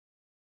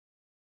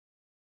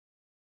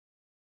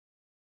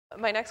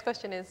My next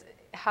question is,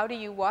 how do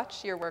you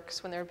watch your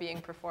works when they're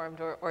being performed,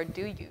 or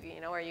do you? You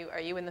know, are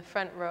you in the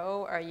front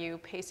row? Are you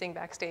pacing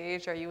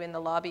backstage? Are you in the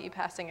lobby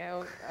passing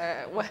out?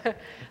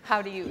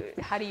 How do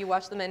you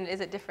watch them, and is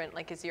it different?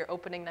 Like, is your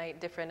opening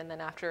night different, and then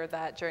after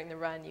that, during the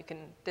run, you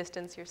can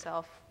distance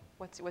yourself?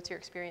 What's your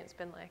experience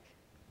been like?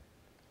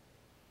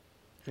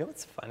 You know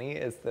what's funny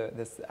is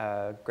this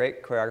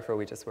great choreographer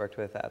we just worked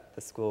with at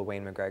the school,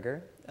 Wayne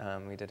McGregor.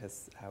 We did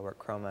his work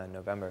Chroma in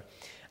November.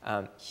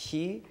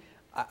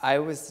 I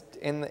was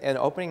in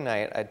opening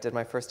night, I did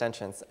my first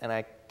entrance, and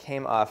I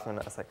came off and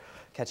I was like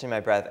catching my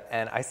breath,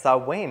 and I saw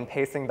Wayne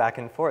pacing back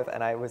and forth,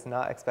 and I was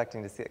not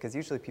expecting to see it, because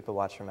usually people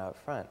watch from out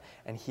front,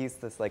 and he's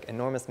this like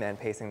enormous man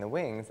pacing the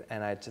wings,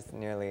 and I just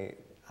nearly,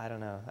 I don't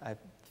know, I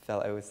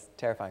felt it was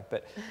terrifying.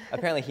 But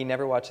apparently he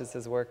never watches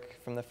his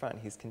work from the front.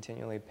 He's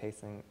continually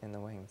pacing in the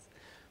wings.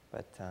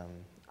 But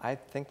I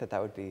think that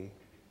would be,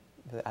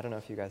 I don't know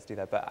if you guys do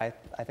that, but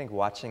I think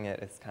watching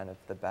it is kind of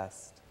the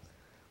best,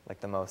 like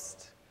the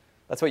most,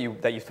 that's what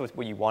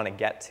you want to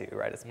get to,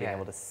 right? Is being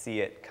able to see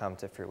it come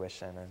to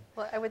fruition. And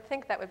well, I would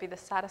think that would be the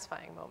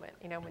satisfying moment,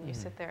 you know, when you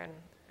sit there and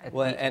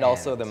well, and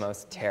also the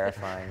most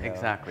terrifying.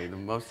 Exactly, the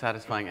most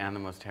satisfying and the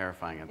most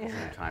terrifying at the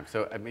same time.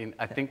 So, I mean,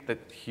 I think the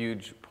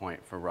huge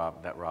point for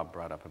Rob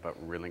brought up about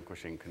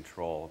relinquishing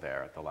control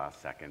there at the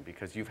last second,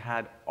 because you've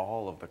had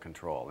all of the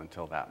control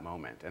until that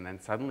moment, and then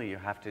suddenly you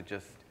have to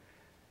just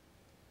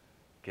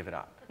give it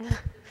up.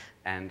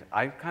 And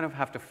I kind of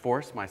have to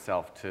force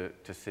myself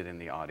to sit in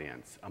the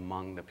audience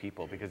among the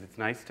people, because it's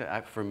nice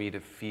for me to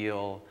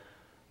feel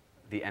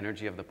the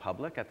energy of the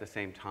public at the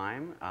same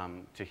time,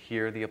 to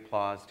hear the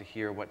applause, to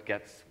hear what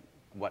gets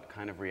what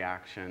kind of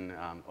reaction,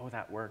 oh,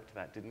 that worked,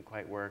 that didn't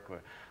quite work,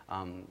 or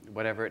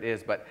whatever it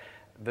is. But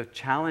the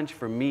challenge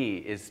for me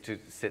is to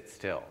sit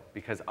still,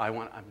 because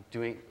I'm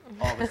doing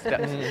all the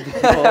steps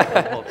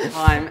the whole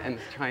time and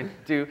trying to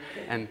do,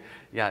 and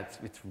yeah,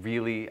 it's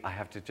really, I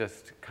have to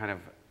just kind of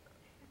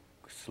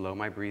slow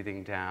my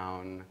breathing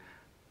down,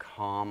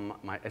 calm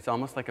it's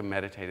almost like a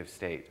meditative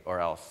state, or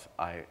else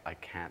I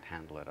can't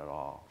handle it at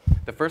all.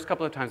 The first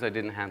couple of times I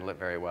didn't handle it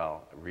very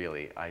well,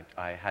 really.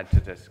 I had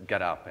to just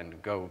get up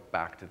and go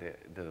back to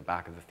the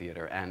back of the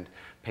theater and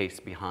pace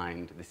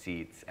behind the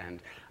seats,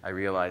 and I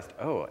realized,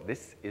 oh,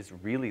 this is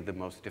really the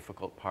most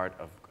difficult part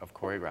of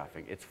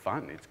choreographing. It's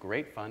fun, it's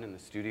great fun in the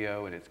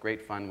studio, and it's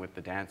great fun with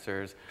the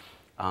dancers.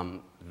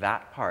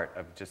 That part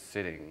of just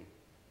sitting,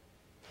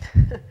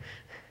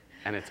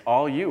 and it's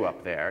all you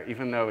up there,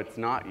 even though it's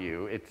not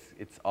you.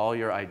 It's all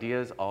your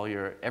ideas, all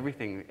your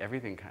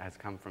everything has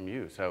come from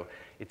you. So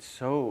it's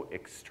so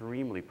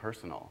extremely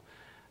personal.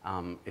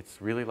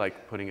 It's really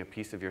like putting a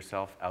piece of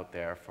yourself out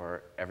there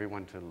for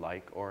everyone to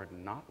like or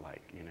not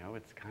like. You know,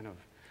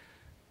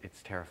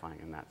 it's terrifying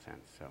in that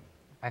sense. So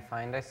I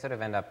find I sort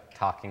of end up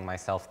talking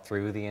myself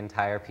through the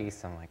entire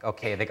piece. I'm like,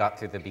 okay, they got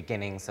through the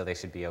beginning, so they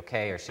should be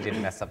okay, or she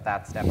didn't mess up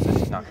that step, so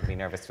she's not going to be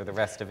nervous for the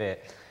rest of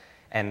it.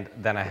 And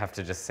then I have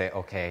to just say,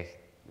 okay,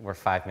 we're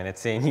 5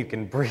 minutes in, you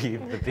can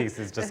breathe, the piece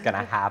is just going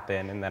to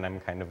happen, and then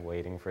I'm kind of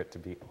waiting for it to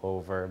be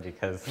over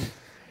because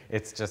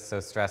it's just so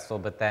stressful.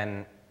 But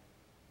then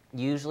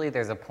usually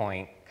there's a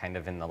point kind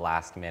of in the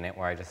last minute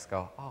where I just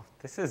go, oh,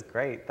 this is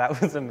great,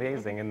 that was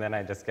amazing, and then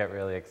I just get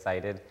really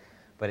excited.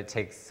 But it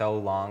takes so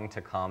long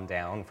to calm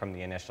down from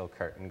the initial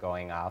curtain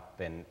going up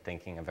and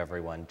thinking of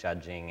everyone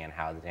judging and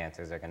how the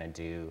dancers are going to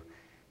do,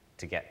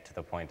 to get to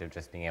the point of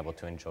just being able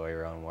to enjoy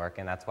your own work.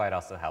 And that's why it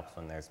also helps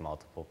when there's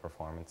multiple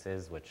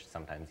performances, which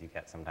sometimes you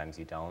get, sometimes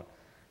you don't,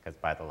 because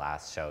by the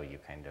last show you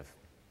kind of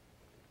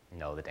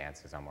know the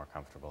dancers are more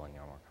comfortable and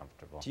you're more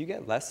comfortable. Do you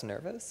get less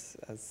nervous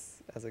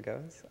as it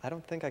goes? I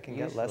don't think I can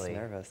get less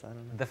nervous. I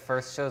don't know. The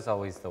first show's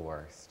always the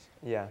worst.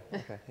 Yeah,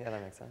 okay, yeah,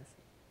 that makes sense.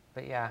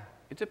 But yeah.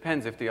 it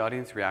depends. If the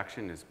audience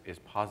reaction is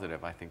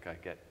positive, I think I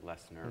get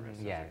less nervous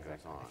as it goes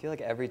on. I feel like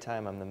every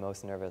time I'm the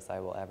most nervous I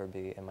will ever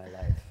be in my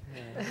life.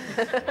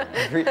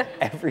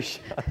 every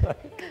show,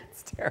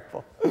 it's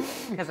terrible.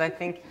 Because I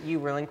think you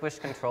relinquish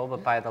control,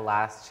 but by the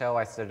last show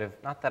I sort of,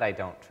 not that I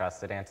don't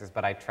trust the dancers,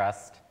 but I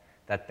trust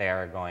that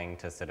they're going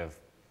to sort of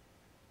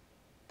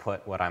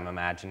put what I'm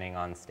imagining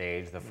on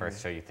stage. The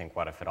first show you think,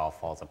 what if it all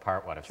falls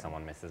apart? What if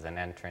someone misses an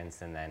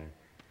entrance? And then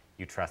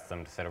you trust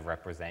them to sort of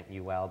represent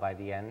you well by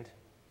the end.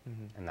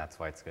 And that's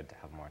why it's good to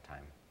have more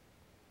time.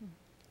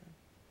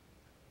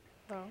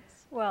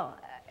 Well,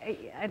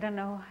 I don't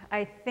know.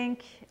 I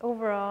think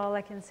overall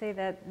I can say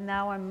that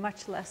now I'm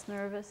much less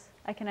nervous.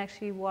 I can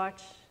actually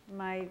watch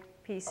my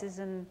pieces,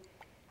 and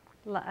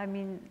I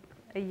mean,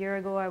 a year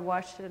ago I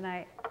watched it and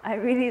I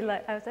really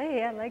like, I was like,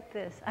 hey, I like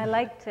this. I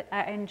liked it,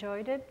 I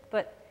enjoyed it,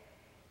 but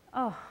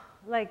oh,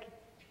 like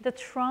the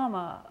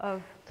trauma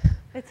of,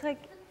 it's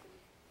like,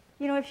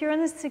 you know, if you're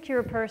an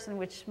insecure person,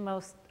 which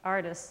most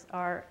artists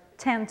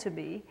tend to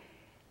be,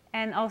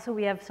 and also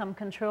we have some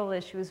control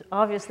issues,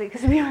 obviously,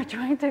 because we are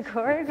trying to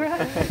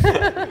choreograph.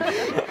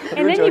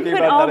 And then you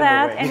put all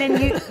that, and then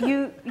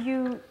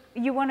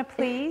you want to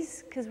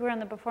please, because we're in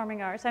the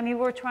performing arts. I mean,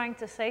 we're trying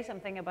to say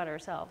something about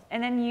ourselves,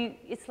 and then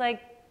it's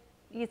like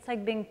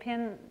being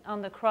pinned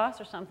on the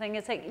cross or something.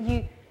 It's like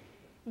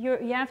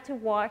you have to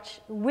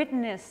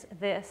witness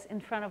this in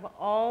front of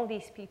all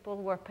these people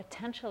who are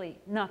potentially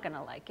not going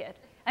to like it.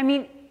 I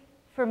mean,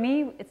 for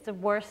me, it's the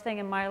worst thing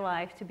in my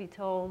life to be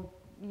told,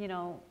 you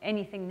know,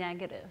 anything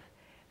negative.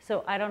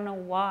 So I don't know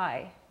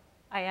why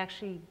I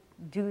actually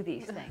do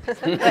these things.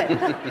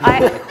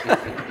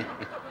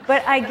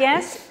 But I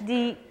guess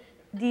the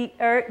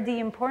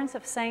importance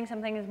of saying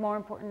something is more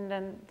important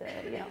than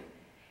you know.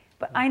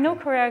 But I know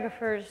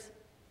choreographers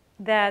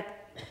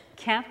that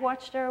can't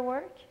watch their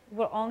work,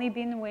 will only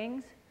be in the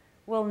wings,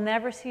 will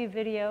never see a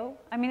video.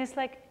 I mean, it's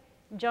like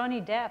Johnny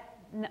Depp.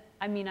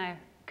 I mean,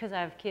 because I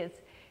have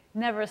kids,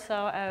 never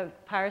saw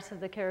Pirates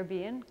of the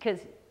Caribbean because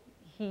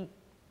he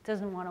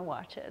doesn't want to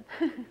watch it.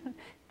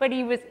 But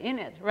he was in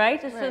it,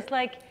 right? It's just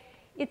like,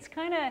 it's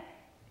kind of,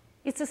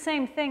 it's the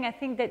same thing. I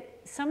think that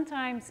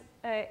sometimes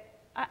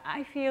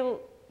I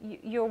feel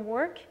your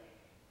work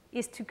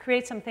is to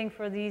create something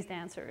for these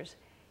dancers.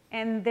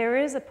 And there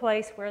is a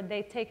place where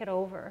they take it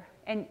over.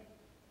 And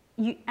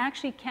you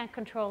actually can't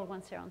control it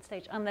once they're on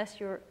stage, unless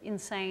you're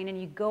insane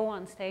and you go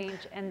on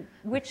stage, and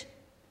which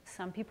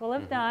some people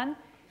have done,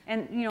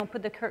 and you know,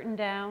 put the curtain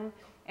down.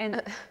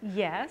 And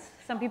yes,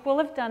 some people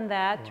have done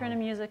that, turn the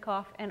music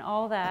off and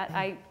all that.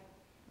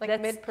 Like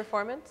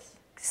mid-performance?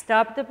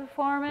 Stop the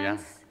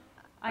performance.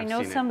 Yeah. I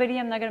know somebody,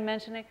 I'm not going to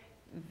mention it,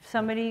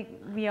 somebody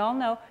we all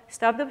know,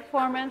 stop the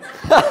performance.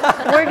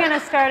 We're going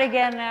to start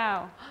again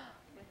now.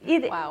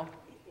 Wow.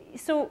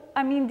 So,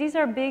 I mean, these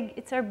are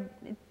big,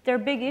 they're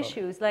big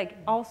issues, like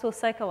also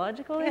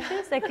psychological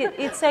issues. Like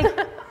it's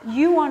like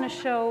you want to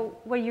show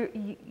what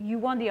you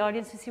want the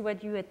audience to see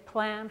what you had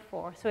planned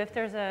for. So if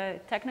there's a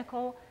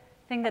technical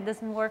thing that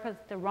doesn't work with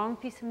the wrong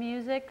piece of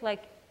music,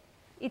 like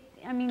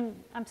I mean,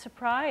 I'm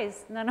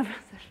surprised none of us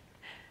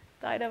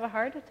died of a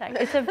heart attack.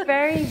 It's a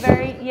very,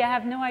 you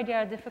have no idea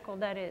how difficult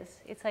that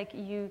is. It's like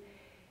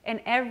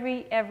and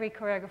every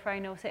choreographer I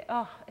know say,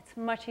 oh, it's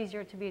much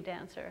easier to be a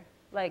dancer.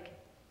 Like,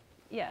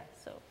 yeah,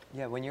 so.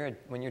 Yeah, when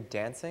you're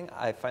dancing,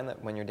 I find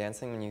that when you're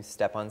dancing, when you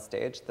step on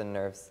stage, the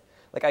nerves,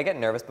 like I get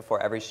nervous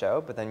before every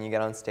show, but then you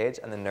get on stage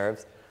and the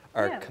nerves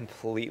are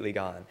completely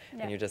gone.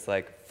 And you're just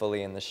like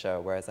fully in the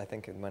show. Whereas I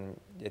think when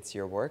it's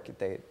your work,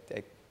 they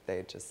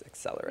just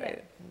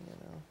accelerate. You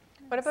know?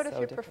 What about if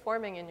you're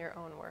performing in your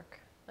own work?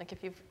 Like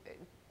if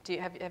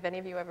have any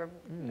of you ever,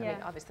 I mean,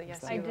 obviously,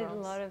 yes, I did a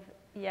lot of,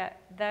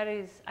 that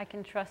is, I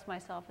can trust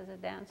myself as a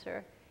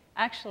dancer.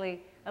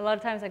 Actually, a lot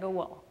of times I go,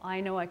 well, I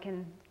know I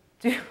can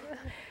do,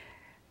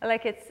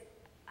 like it's,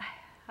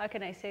 how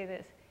can I say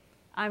this?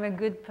 I'm a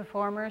good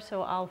performer,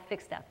 so I'll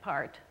fix that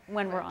part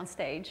when we're on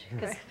stage,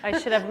 because I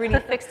should have really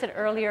fixed it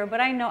earlier,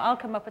 but I know I'll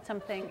come up with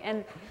something.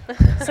 And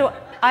so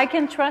I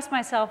can trust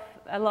myself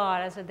a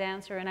lot as a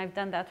dancer, and I've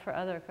done that for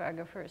other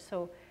choreographers.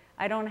 So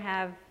I don't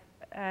have,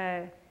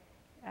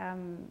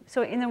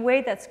 so in a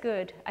way that's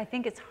good. I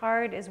think it's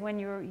hard is when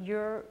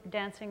you're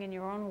dancing in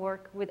your own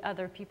work with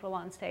other people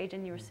on stage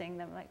and you're seeing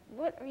them like,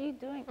 what are you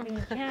doing? But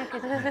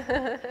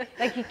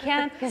you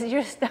can't because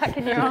you're stuck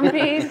in your own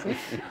piece.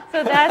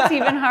 So that's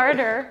even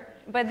harder.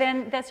 But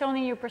then that's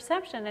only your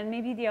perception, and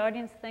maybe the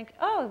audience think,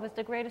 oh, it was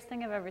the greatest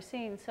thing I've ever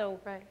seen. So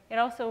it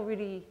also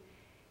really,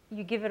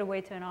 you give it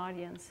away to an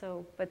audience.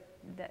 So, but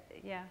that,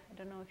 yeah, I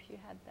don't know if you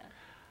had that.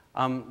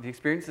 The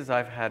experiences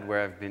I've had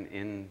where I've been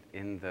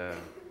in the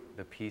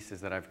pieces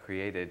that I've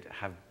created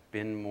have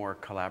been more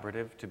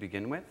collaborative to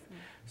begin with.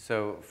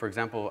 So, for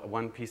example,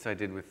 one piece I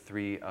did with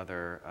 3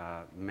 other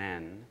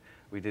men,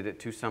 we did it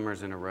 2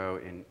 summers in a row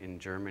in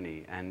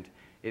Germany, and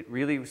it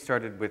really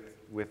started with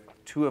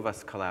 2 of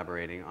us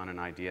collaborating on an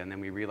idea, and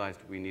then we realized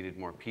we needed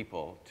more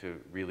people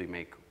to really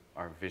make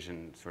our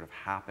vision sort of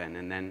happen,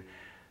 and then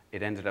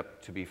it ended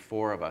up to be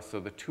 4 of us. So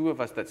the 2 of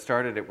us that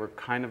started it were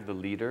kind of the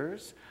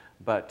leaders,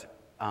 but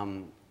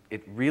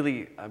it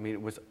really, I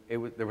mean,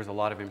 there was a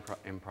lot of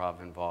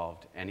improv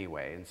involved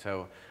anyway, and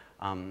so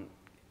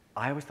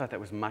I always thought that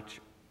was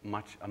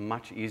a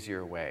much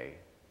easier way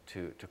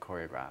to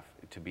choreograph,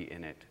 to be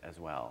in it as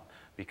well,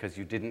 because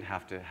you didn't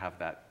have to have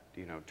that,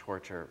 you know,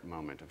 torture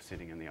moment of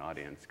sitting in the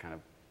audience, kind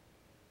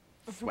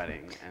of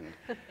sweating and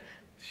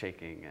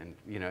shaking, and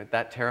you know,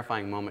 that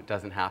terrifying moment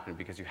doesn't happen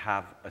because you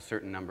have a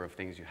certain number of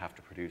things you have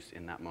to produce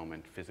in that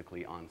moment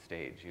physically on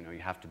stage. You know, you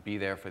have to be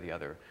there for the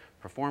other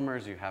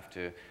performers. You have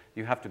to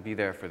be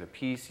there for the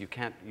piece. You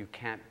can't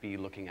be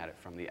looking at it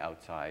from the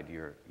outside.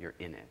 You're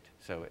in it.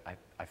 So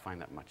I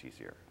find that much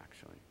easier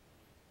actually.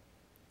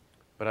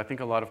 But I think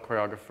a lot of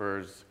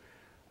choreographers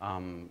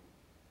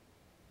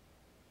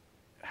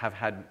have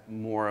had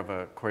more of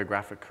a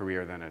choreographic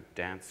career than a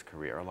dance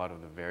career. A lot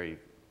of the very,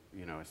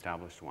 you know,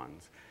 established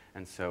ones.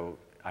 And so,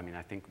 I mean,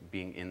 I think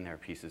being in their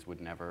pieces would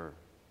never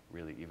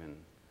really even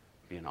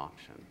be an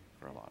option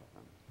for a lot of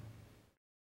them.